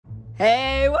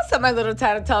Hey, what's up, my little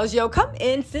Tattle Tells? Yo, come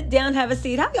in, sit down, have a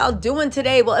seat. How y'all doing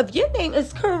today? Well, if your name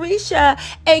is Carisha,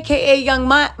 aka Young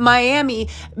Miami,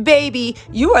 baby,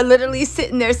 you are literally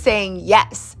sitting there saying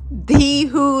yes. He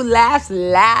who laughs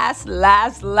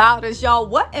loudest, y'all.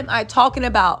 What am I talking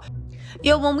about?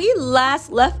 Yo, when we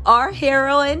last left our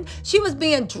heroine, she was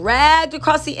being dragged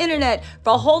across the internet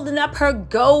for holding up her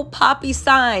Go Poppy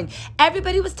sign.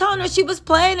 Everybody was telling her she was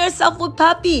playing herself with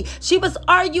Puffy. She was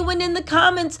arguing in the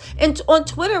comments and on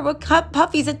Twitter with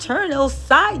Puffy's eternal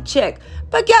side chick.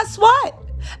 But guess what?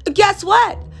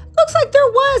 Looks like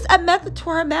there was a method to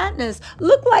her madness.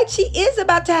 Look like she is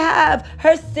about to have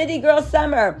her city girl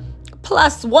summer.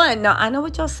 +1. Now, I know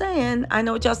what y'all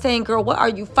saying. Girl, what are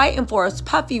you fighting for? Is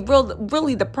Puffy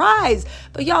really the prize?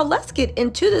 But y'all, let's get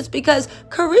into this because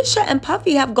Carisha and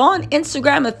Puffy have gone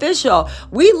Instagram official.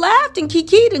 We laughed and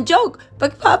kikied and joked,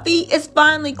 but Puffy is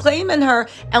finally claiming her.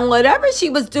 And whatever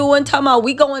she was doing, talking about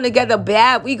we going together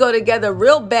bad, we go together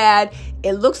real bad,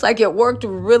 it looks like it worked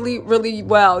really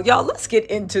well. Y'all, let's get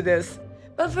into this.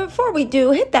 But before we do,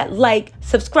 hit that like,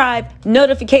 subscribe,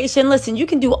 notification. Listen, you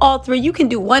can do all three. You can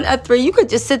do one of three. You could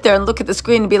just sit there and look at the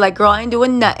screen and be like, girl, I ain't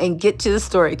doing nothing. Get to the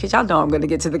story because y'all know I'm going to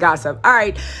get to the gossip. All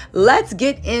right, let's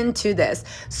get into this.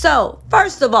 So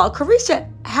first of all, Carisha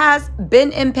has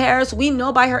been in Paris. We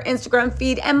know by her Instagram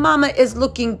feed, and mama is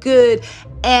looking good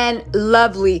and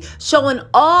lovely, showing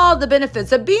all the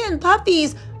benefits of being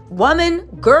Puffy's woman,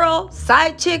 girl,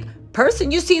 side chick,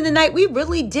 person you seen the night we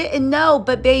really didn't know.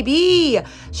 But baby,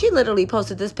 she literally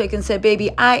posted this pic and said,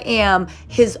 baby, I am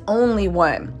his only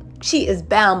one. She is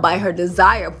bound by her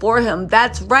desire for him.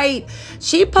 That's right.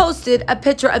 She posted a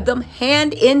picture of them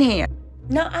hand in hand.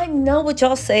 Now, I know what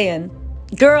y'all saying.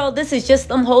 Girl, this is just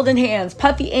them holding hands.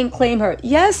 Puffy ain't claim her.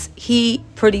 Yes, he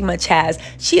pretty much has.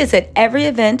 She is at every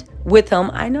event with him.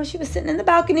 I know she was sitting in the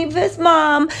balcony with his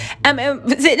mom.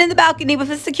 Sitting in the balcony with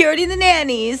his security and the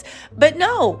nannies. But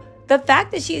no, the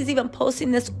fact that she is even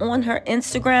posting this on her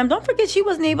Instagram, don't forget she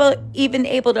wasn't even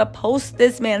able to post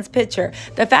this man's picture.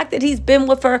 The fact that he's been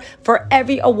with her for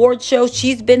every award show,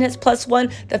 she's been his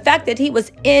 +1. The fact that he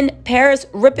was in Paris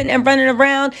ripping and running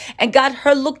around and got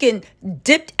her looking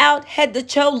dipped out head to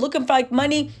toe, looking for like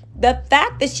money. The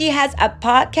fact that she has a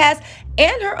podcast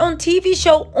and her own TV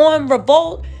show on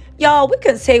Revolt. Y'all, we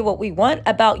can say what we want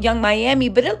about Young Miami,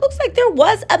 but it looks like there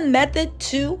was a method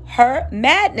to her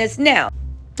madness. Now,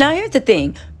 here's the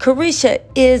thing. Carisha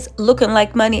is looking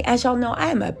like money. As y'all know, I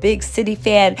am a big city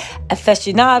fan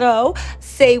aficionado.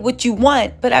 Say what you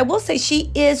want, but I will say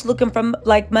she is looking for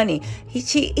like money.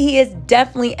 He is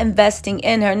definitely investing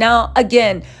in her. Now,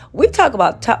 again, we talk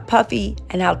about Puffy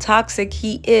and how toxic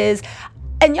he is.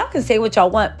 And y'all can say what y'all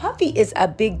want. Puffy is a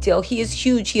big deal. He is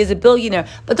huge. He is a billionaire.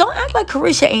 But don't act like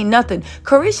Carisha ain't nothing.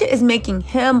 Carisha is making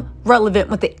him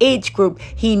relevant with the age group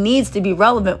he needs to be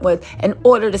relevant with in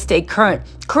order to stay current.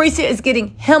 Carisha is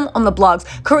getting him on the blogs.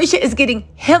 Carisha is getting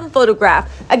him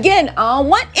photographed. Again, I don't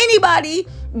want anybody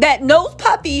that knows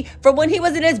Puffy from when he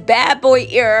was in his bad boy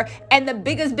era and the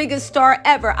biggest star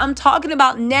ever. I'm talking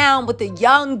about now with the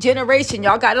young generation.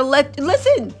 Y'all gotta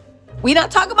listen. We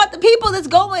not talking about the people that's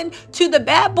going to the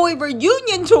Bad Boy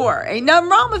reunion tour. Ain't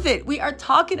nothing wrong with it. We are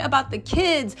talking about the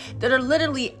kids that are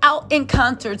literally out in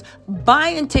concerts,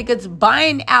 buying tickets,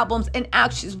 buying albums, and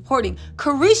actually supporting.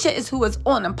 Carisha is who is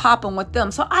on and popping with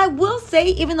them. So I will say,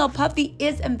 even though Puffy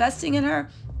is investing in her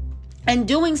and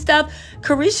doing stuff,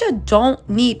 Carisha don't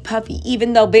need Puffy,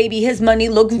 even though, baby, his money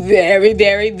looks very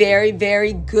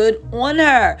good on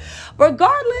her.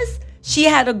 Regardless, she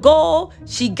had a goal.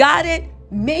 She got it.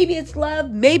 Maybe it's love,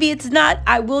 maybe it's not.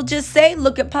 I will just say,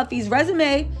 look at Puffy's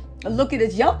resume. Look at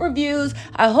his Yelp reviews.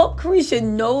 I hope Carisha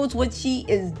knows what she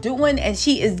is doing and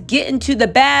she is getting to the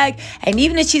bag. And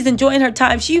even if she's enjoying her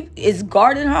time, she is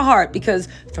guarding her heart because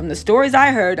from the stories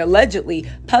I heard, allegedly,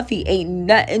 Puffy ain't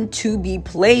nothing to be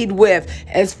played with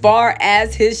as far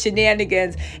as his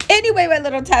shenanigans. Anyway, my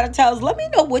little Tattle Tells, let me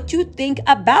know what you think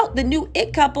about the new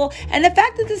it couple and the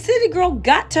fact that the city girl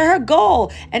got to her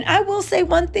goal. And I will say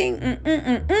one thing,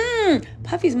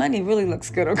 Puffy's money really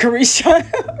looks good on Carisha.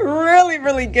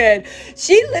 really good.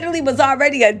 She literally was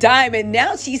already a diamond.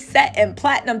 Now she's set in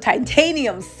platinum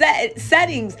titanium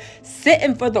settings,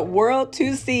 sitting for the world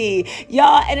to see.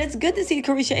 Y'all, and it's good to see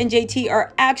Carisha and JT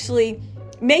are actually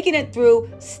making it through,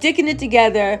 sticking it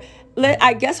together.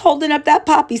 I guess holding up that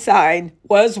poppy sign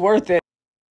was worth it.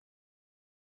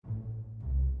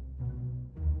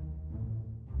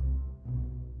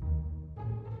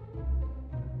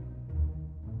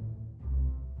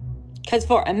 Because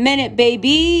for a minute,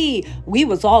 baby, we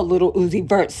was all little Uzi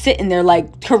Vert sitting there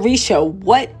like, Carisha,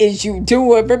 what is you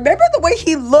doing? Remember the way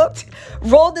he looked,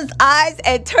 rolled his eyes,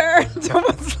 and turned and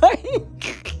was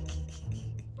like...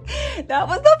 That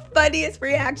was the funniest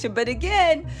reaction. But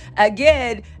again,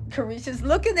 Carisha's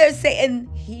looking there saying,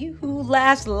 he who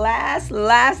laughs last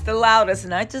the loudest.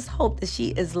 And I just hope that she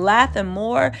is laughing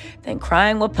more than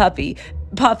crying with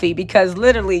Puffy, because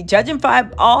literally, judging by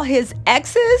all his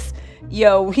exes,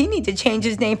 yo, he needs to change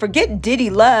his name. Forget Diddy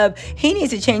Love. He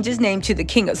needs to change his name to the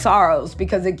King of Sorrows,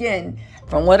 because again,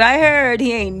 from what I heard,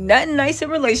 he ain't nothing nice in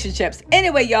relationships.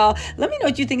 Anyway, y'all, let me know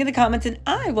what you think in the comments, and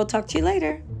I will talk to you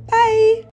later. Bye.